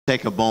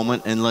take a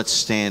moment and let's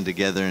stand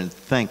together and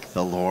thank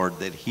the Lord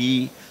that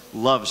He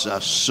loves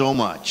us so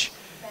much,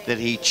 that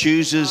He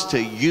chooses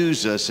to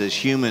use us as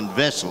human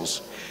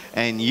vessels,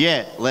 and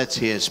yet lets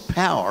His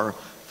power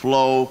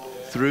flow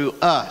through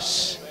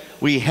us.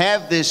 We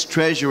have this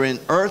treasure in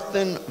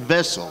earthen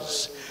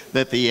vessels,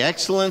 that the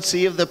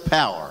excellency of the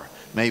power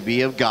may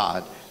be of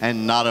God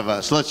and not of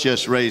us. Let's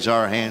just raise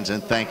our hands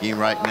and thank Him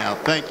right now.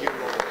 Thank you,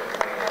 Lord.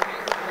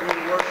 We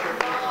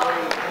worship and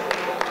praise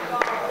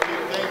you.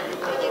 We thank you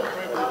for the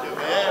privilege of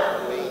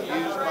ever being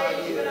used by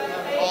you,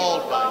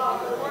 called by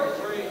you,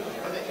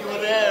 and that you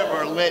would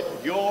ever let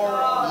your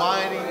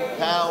mighty,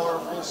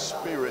 powerful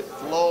Spirit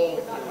flow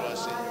through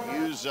us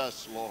and use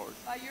us, Lord.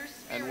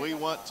 And we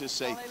want to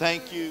say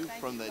thank you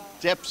from the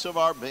depths of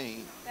our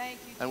being.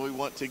 And we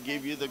want to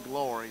give you the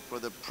glory for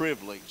the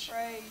privilege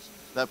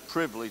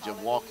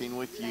of walking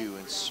with you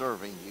and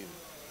serving you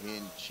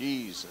in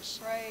Jesus.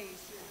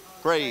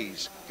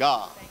 Praise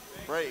God.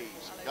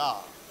 Praise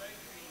God.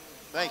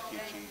 Thank you,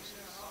 Jesus.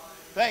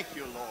 Thank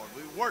you, Lord.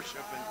 We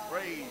worship and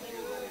praise you,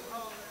 Lord.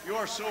 You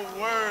are so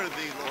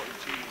worthy, Lord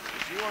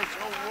Jesus. You are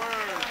so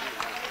worthy.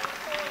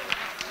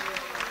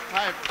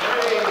 I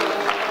praise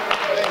you.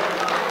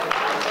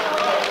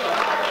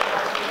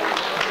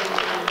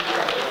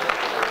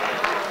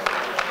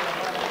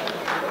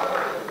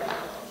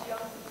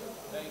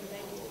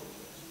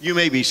 You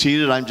may be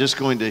seated. I'm just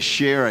going to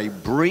share a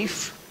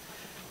brief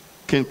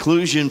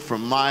conclusion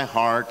from my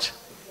heart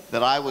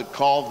that I would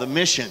call the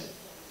mission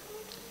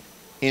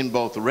in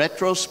both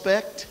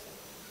retrospect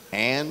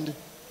and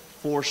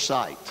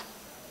foresight.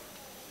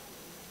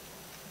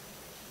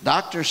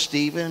 Dr.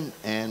 Stephen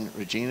and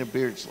Regina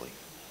Beardsley,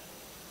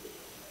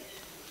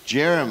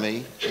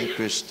 Jeremy and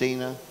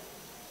Christina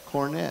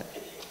Cornett,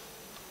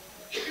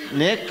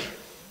 Nick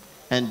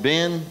and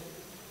Ben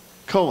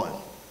Cohen,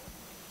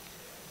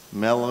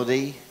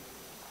 Melody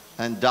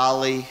and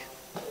Dolly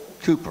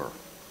Cooper,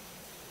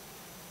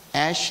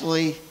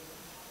 Ashley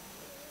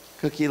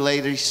Cookie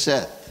Lady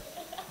Seth,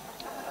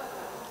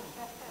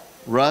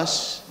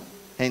 Russ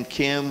and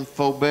Kim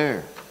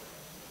Faubert,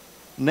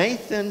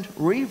 Nathan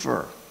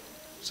Reaver.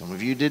 Some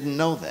of you didn't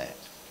know that.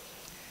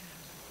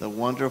 The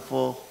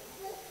wonderful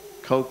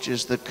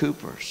coaches, the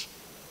Coopers,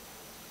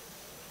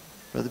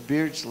 Brother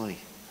Beardsley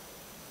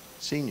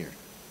Sr.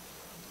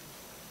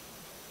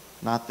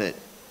 Not that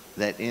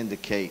that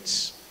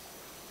indicates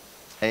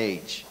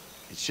age.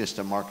 It's just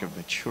a mark of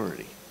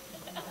maturity.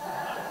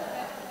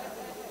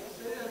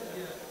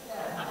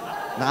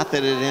 Not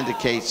that it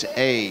indicates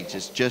age.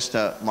 It's just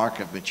a mark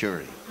of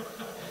maturity.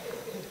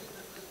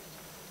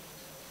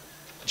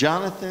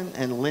 Jonathan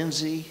and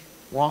Lindsay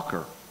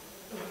Walker,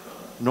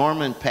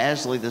 Norman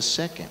Pasley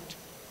II,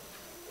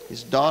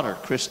 his daughter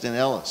Kristen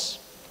Ellis,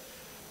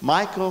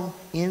 Michael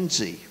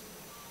Enzi,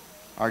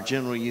 our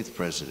General Youth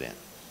President,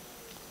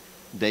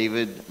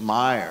 David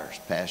Myers,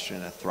 pastor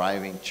in a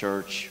thriving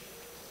church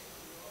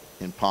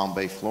in Palm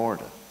Bay,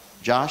 Florida.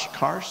 Josh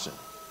Carson,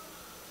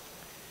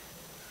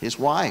 his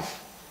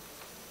wife,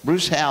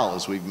 Bruce Howell,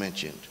 as we've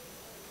mentioned.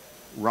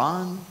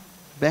 Ron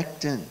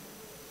Beckton,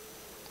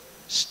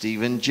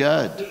 Stephen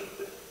Judd,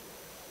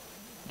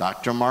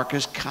 Dr.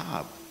 Marcus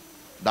Cobb,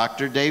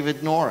 Dr.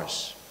 David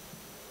Norris,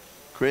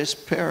 Chris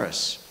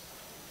Paris,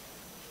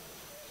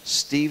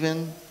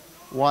 Stephen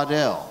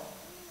Waddell,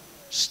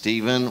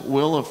 Stephen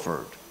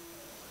Williford,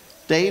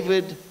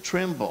 David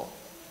Trimble,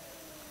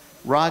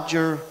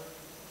 Roger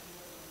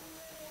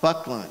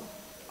Buckland,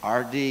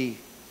 RD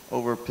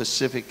over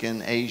Pacific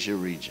and Asia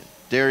region,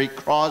 Derek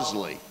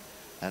Crosley,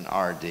 an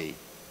RD,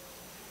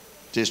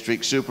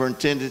 District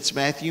Superintendents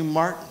Matthew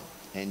Martin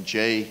and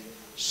Jay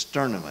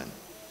Sterneman,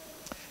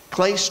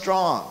 Clay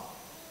Strong,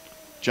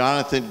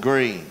 Jonathan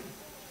Green,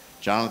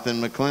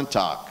 Jonathan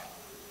McClintock,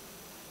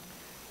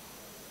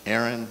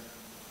 Aaron,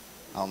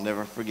 I'll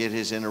never forget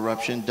his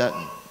interruption,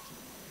 Dutton,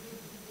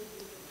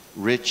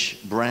 Rich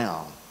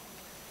Brown,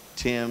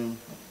 Tim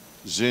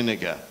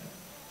Zuniga,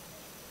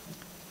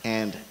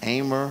 and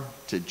Amer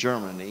to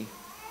Germany,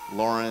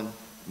 Lauren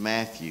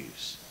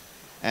Matthews.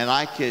 And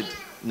I could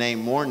name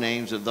more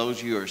names of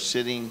those you are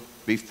sitting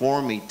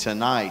before me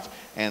tonight,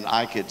 and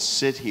I could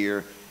sit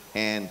here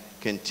and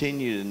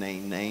continue to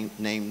name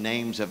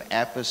names of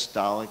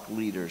apostolic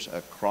leaders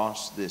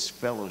across this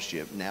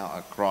fellowship, now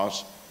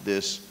across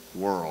this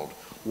world.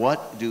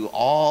 What do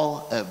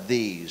all of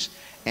these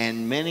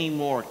and many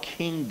more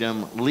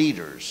kingdom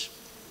leaders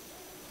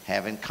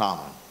have in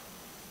common?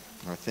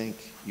 I think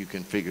you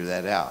can figure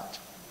that out.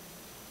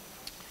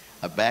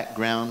 A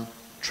background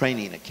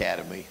training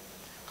academy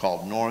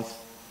called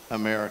North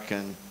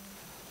American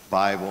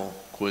Bible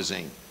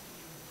Quizzing.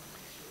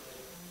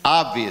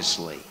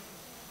 Obviously,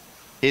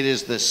 it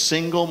is the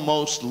single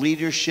most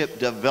leadership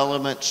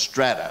development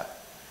strata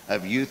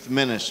of youth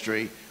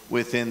ministry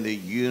within the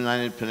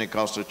United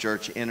Pentecostal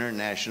Church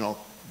International,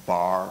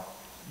 bar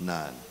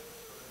none.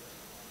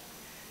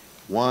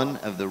 One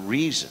of the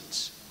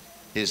reasons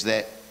is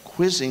that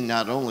quizzing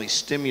not only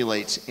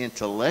stimulates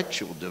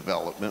intellectual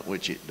development,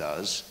 which it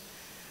does,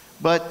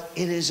 but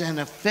it is an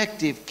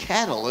effective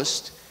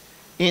catalyst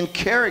in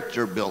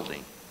character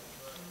building.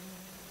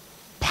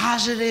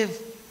 positive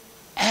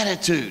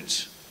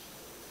attitudes.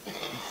 In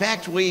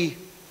fact, we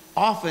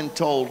often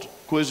told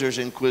quizzers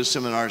in quiz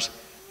seminars,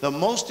 the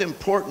most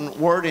important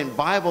word in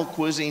Bible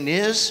quizzing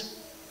is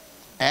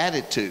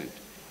attitude.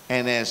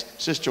 And as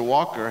Sister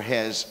Walker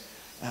has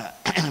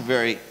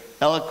very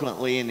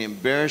eloquently and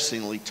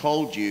embarrassingly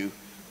told you,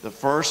 the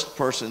first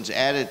person's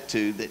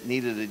attitude that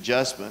needed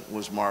adjustment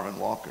was Marvin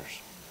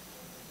Walker's.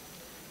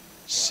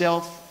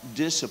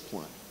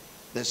 Self-discipline,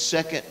 the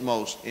second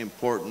most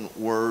important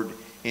word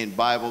in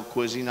Bible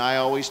quizzing. I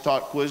always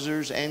taught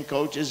quizzers and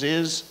coaches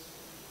is,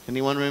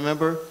 anyone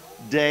remember?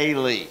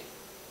 Daily.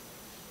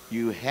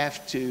 You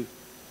have to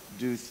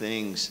do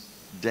things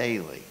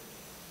daily,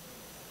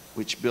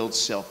 which builds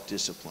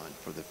self-discipline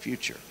for the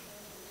future.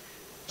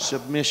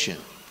 Submission,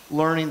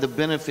 learning the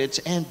benefits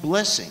and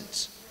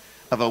blessings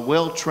of a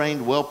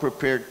well-trained,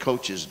 well-prepared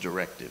coach's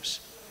directives.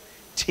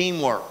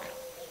 Teamwork,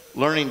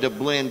 learning to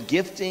blend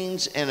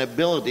giftings and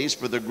abilities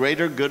for the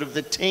greater good of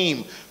the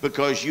team,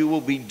 because you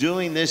will be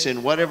doing this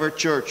in whatever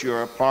church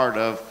you're a part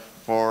of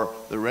for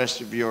the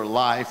rest of your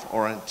life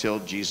or until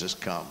Jesus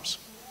comes.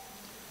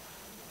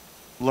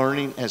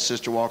 Learning, as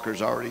Sister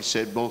Walker's already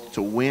said, both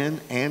to win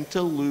and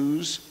to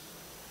lose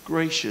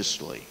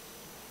graciously.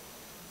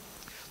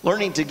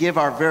 Learning to give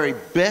our very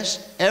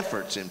best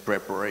efforts in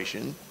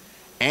preparation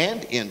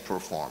and in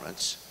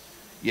performance,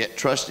 yet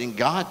trusting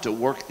God to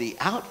work the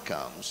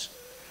outcomes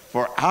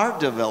for our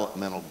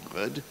developmental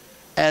good,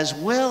 as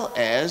well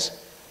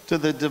as to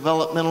the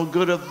developmental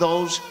good of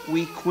those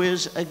we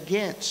quiz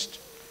against.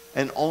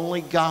 And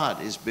only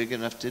God is big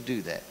enough to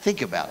do that.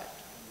 Think about it.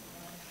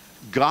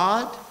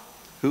 God,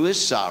 who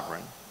is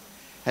sovereign,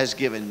 has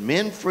given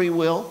men free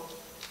will,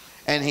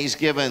 and he's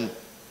given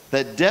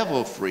the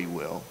devil free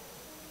will,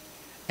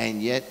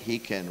 and yet he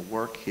can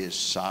work his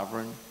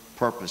sovereign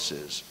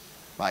purposes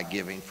by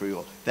giving free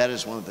will. That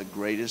is one of the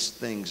greatest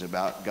things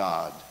about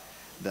God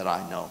that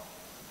I know.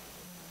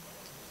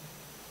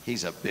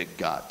 He's a big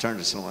God. Turn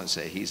to someone and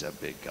say, he's a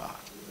big God.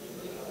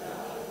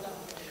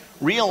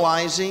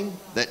 Realizing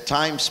that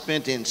time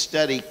spent in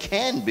study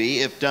can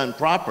be, if done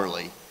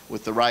properly,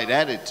 with the right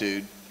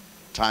attitude,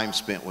 time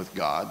spent with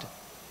God.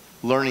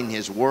 Learning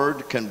his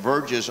word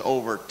converges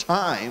over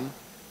time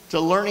to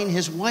learning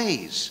his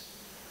ways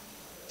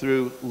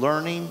through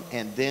learning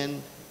and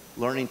then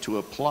learning to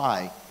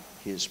apply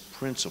his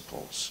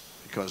principles,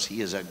 because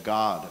he is a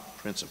God of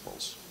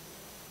principles.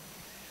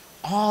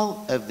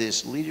 All of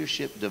this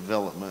leadership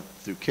development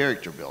through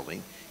character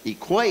building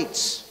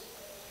equates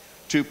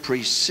to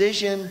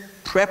precision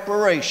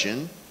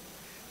preparation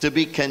to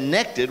be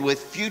connected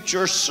with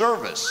future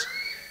service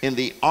in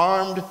the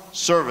armed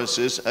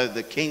services of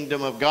the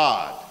kingdom of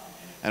God.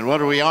 And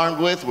what are we armed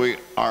with? We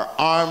are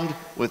armed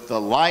with the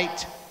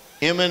light,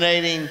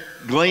 emanating,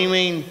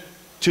 gleaming,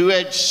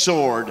 two-edged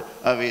sword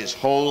of his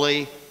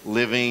holy,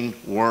 living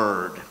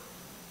word.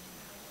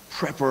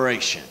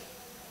 Preparation.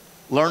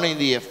 Learning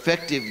the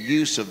effective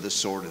use of the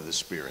sword of the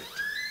Spirit.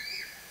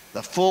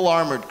 The full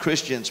armored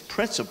Christian's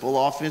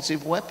principal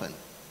offensive weapon.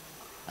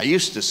 I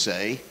used to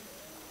say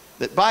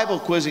that Bible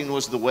quizzing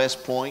was the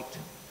West Point,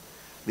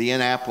 the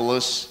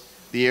Annapolis,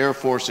 the Air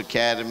Force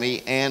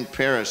Academy, and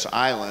Paris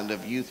Island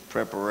of youth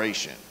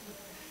preparation.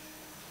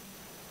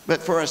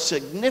 But for a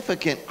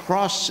significant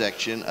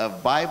cross-section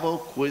of Bible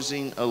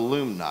quizzing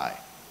alumni,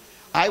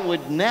 I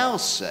would now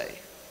say,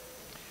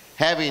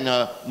 having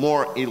a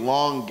more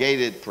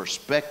elongated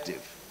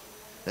perspective,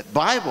 that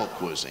Bible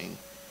quizzing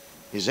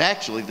is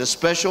actually the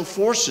special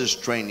forces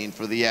training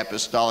for the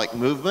apostolic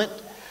movement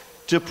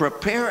to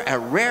prepare a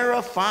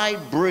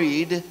rarefied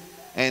breed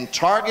and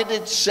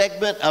targeted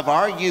segment of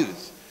our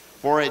youth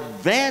for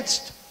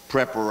advanced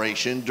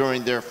preparation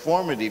during their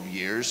formative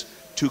years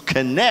to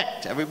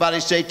connect.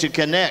 Everybody say to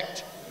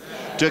connect.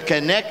 Amen. To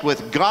connect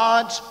with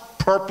God's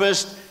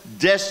purposed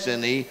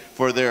destiny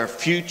for their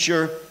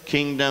future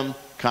kingdom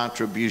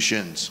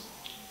contributions.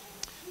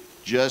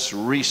 Just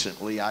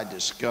recently I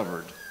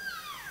discovered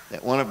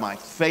that one of my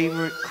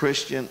favorite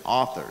Christian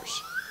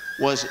authors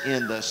was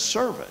in the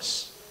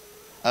service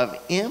of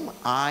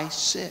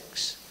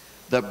MI6,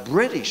 the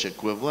British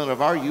equivalent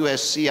of our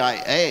US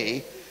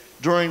CIA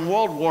during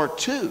World War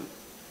II,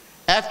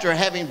 after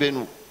having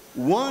been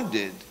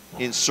wounded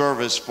in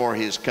service for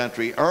his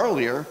country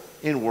earlier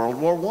in World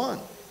War I.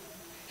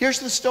 Here's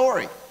the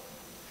story.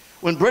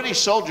 When British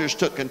soldiers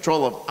took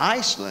control of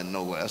Iceland,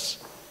 no less,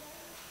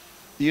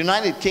 the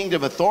United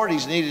Kingdom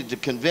authorities needed to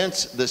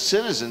convince the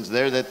citizens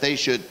there that they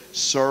should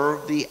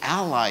serve the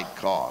Allied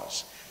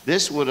cause.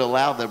 This would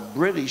allow the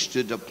British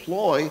to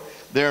deploy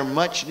their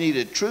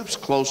much-needed troops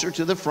closer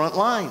to the front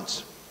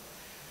lines.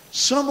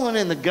 Someone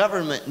in the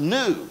government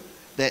knew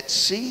that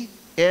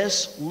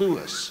C.S.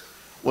 Lewis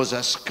was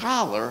a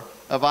scholar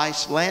of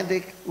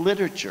Icelandic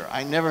literature.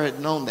 I never had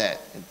known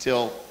that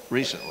until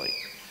recently.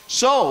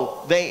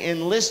 So they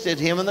enlisted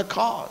him in the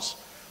cause.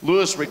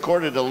 Lewis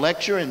recorded a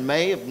lecture in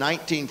May of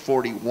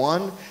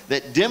 1941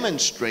 that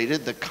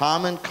demonstrated the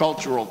common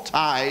cultural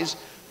ties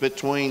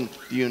between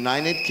the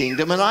United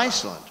Kingdom and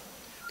Iceland.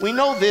 We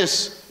know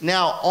this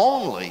now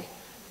only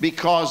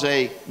because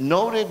a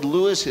noted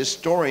Lewis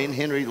historian,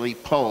 Harry Lee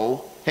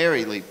Poe,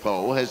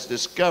 has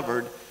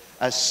discovered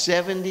a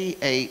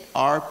 78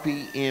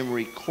 RPM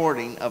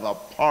recording of a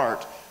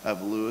part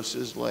of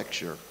Lewis's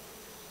lecture.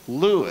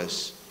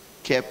 Lewis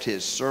kept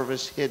his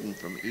service hidden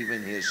from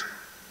even his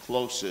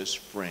closest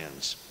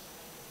friends.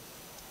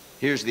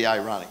 Here's the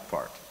ironic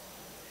part.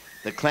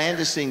 The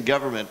clandestine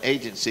government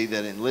agency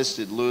that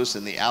enlisted Lewis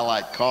in the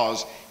Allied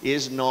cause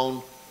is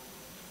known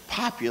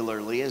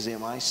popularly as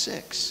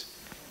MI6.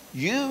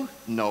 You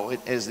know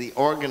it as the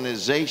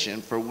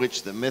organization for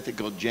which the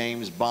mythical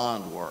James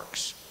Bond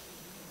works.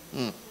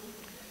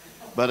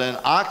 But an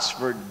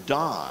Oxford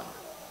Don,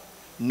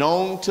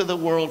 known to the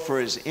world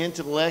for his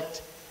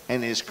intellect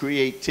and his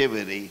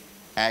creativity,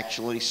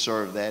 actually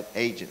served that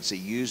agency,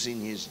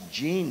 using his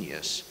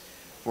genius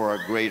for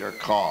a greater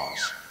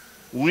cause.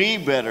 We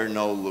better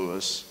know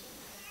Lewis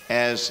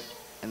as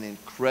an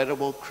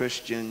incredible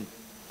Christian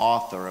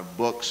author of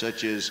books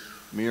such as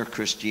Mere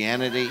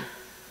Christianity,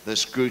 The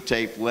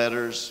Screwtape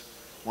Letters,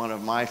 one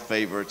of my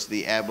favorites,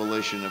 The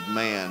Abolition of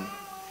Man,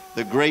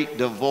 The Great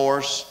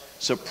Divorce,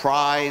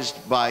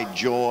 Surprised by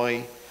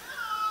Joy,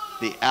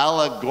 the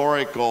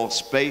allegorical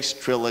space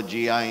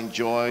trilogy I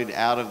enjoyed,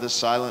 Out of the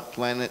Silent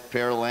Planet,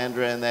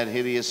 Paralandra, and That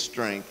Hideous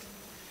Strength,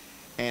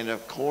 and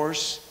of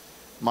course,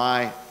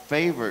 my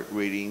favorite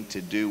reading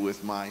to do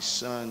with my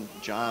son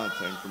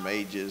Jonathan from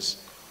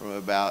ages from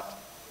about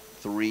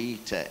 3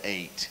 to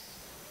 8,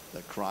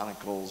 The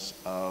Chronicles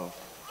of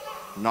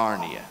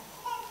Narnia.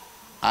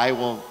 I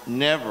will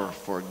never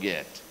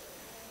forget,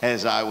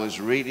 as I was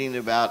reading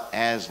about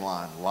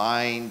Aslan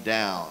lying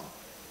down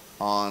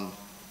on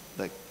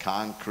the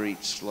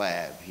concrete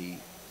slab, he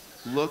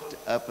looked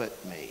up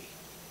at me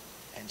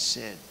and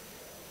said,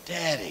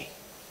 "Daddy,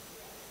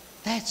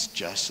 that's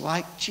just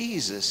like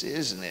Jesus,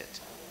 isn't it?"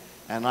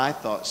 And I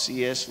thought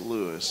C.S.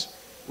 Lewis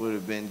would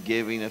have been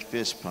giving a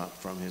fist pump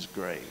from his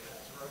grave.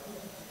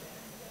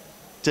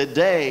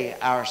 Today,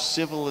 our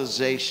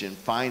civilization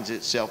finds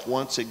itself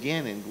once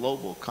again in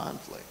global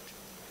conflict,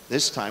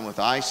 this time with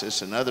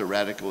ISIS and other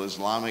radical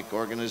Islamic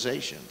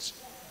organizations.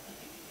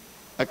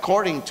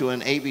 According to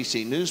an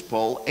ABC News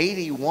poll,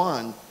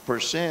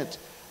 81%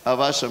 of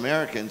us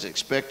Americans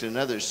expect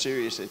another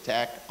serious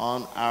attack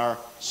on our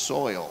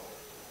soil.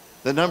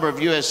 The number of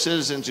U.S.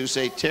 citizens who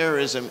say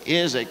terrorism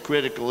is a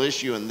critical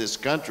issue in this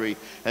country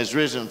has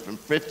risen from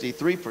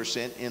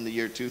 53% in the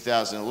year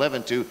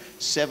 2011 to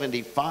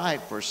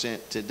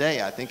 75%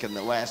 today. I think in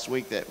the last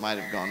week that might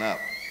have gone up.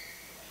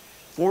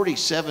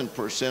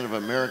 47% of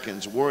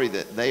Americans worry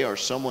that they or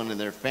someone in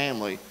their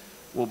family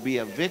will be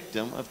a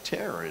victim of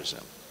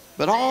terrorism.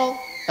 But all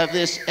of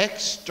this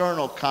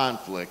external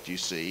conflict, you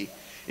see,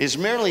 is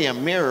merely a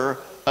mirror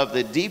of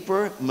the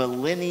deeper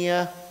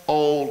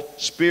millennia-old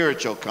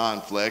spiritual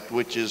conflict,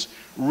 which is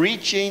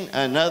reaching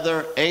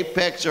another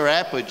apex or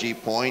apogee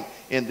point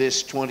in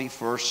this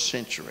 21st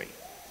century.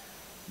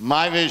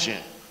 My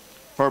vision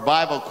for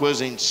Bible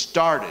quizzing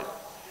started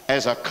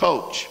as a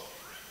coach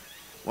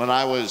when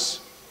I was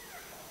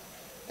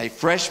a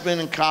freshman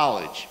in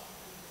college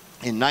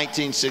in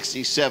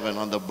 1967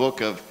 on the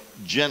book of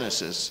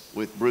Genesis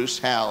with Bruce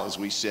Howell, as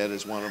we said,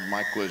 as one of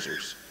my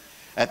quizzers.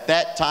 At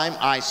that time,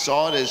 I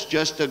saw it as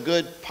just a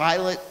good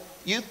pilot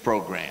youth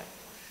program.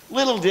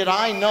 Little did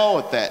I know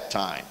at that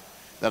time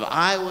that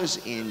I was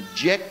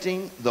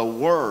injecting the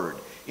Word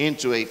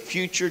into a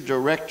future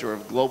director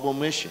of global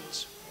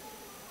missions.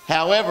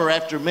 However,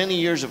 after many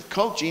years of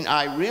coaching,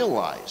 I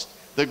realized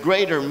the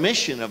greater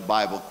mission of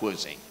Bible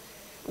quizzing.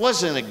 It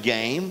wasn't a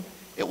game.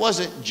 It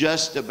wasn't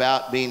just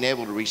about being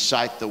able to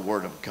recite the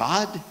Word of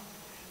God,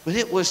 but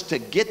it was to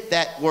get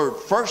that Word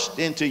first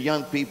into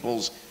young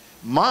people's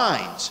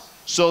minds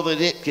so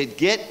that it could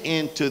get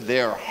into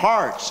their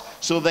hearts,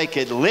 so they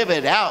could live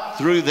it out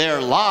through their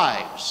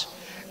lives.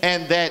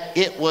 And that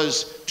it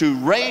was to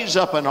raise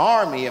up an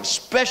army of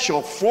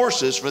special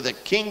forces for the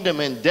kingdom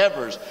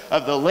endeavors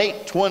of the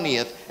late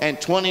 20th and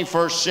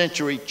 21st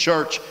century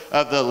church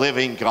of the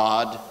living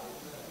God.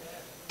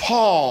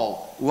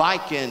 Paul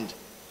likened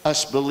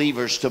us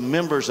believers to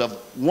members of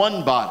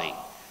one body,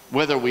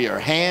 whether we are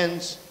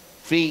hands,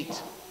 feet,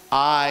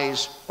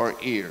 eyes, or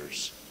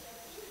ears.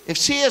 If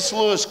C.S.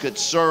 Lewis could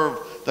serve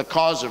the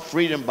cause of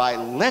freedom by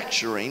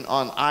lecturing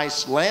on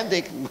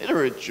Icelandic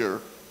literature,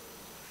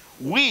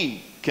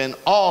 we can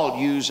all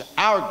use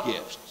our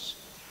gifts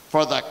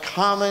for the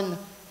common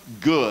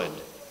good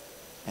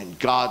and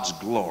God's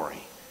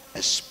glory,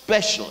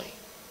 especially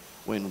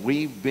when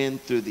we've been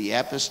through the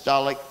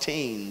Apostolic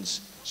Teens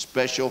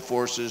Special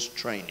Forces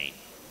training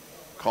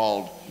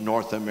called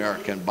North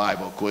American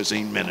Bible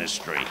Quizzing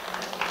Ministry.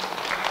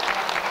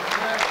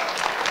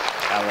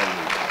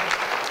 Hallelujah.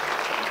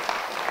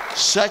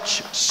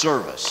 Such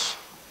service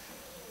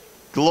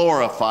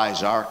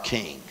glorifies our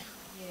King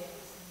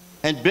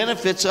and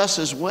benefits us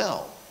as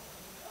well.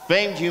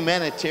 Famed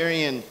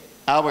humanitarian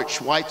Albert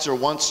Schweitzer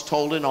once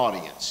told an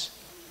audience,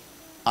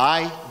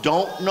 "I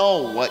don't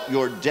know what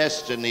your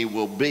destiny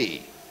will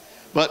be,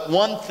 but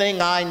one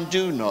thing I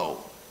do know,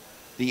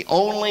 the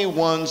only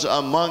ones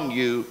among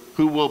you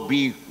who will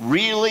be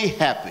really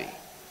happy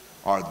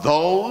are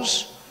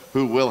those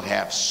who will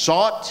have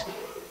sought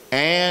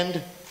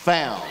and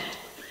found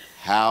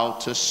how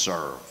to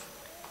serve.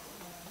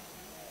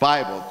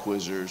 Bible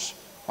quizzers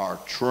are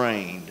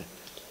trained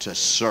to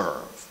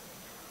serve.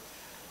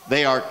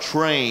 They are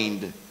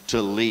trained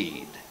to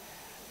lead.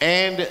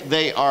 And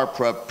they are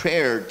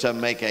prepared to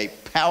make a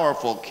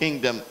powerful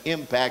kingdom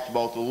impact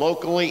both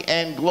locally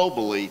and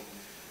globally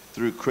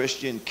through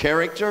Christian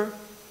character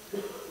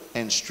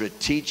and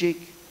strategic,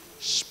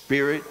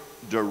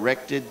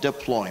 spirit-directed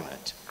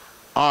deployment,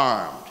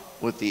 armed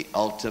with the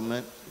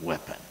ultimate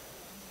weapon,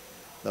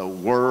 the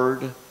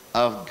Word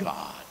of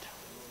God,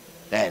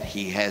 that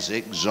He has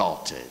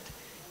exalted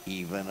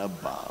even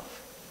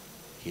above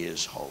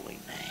His holy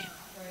name.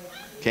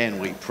 Can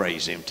we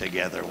praise Him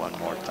together one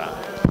more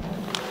time?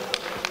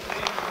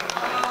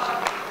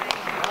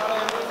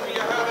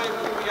 Hallelujah,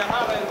 hallelujah,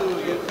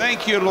 hallelujah.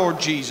 Thank you, Lord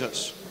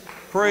Jesus.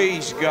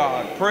 Praise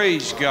God,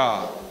 praise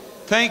God.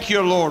 Thank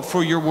you, Lord,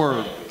 for your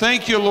word.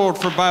 Thank you, Lord,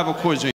 for Bible quizzing.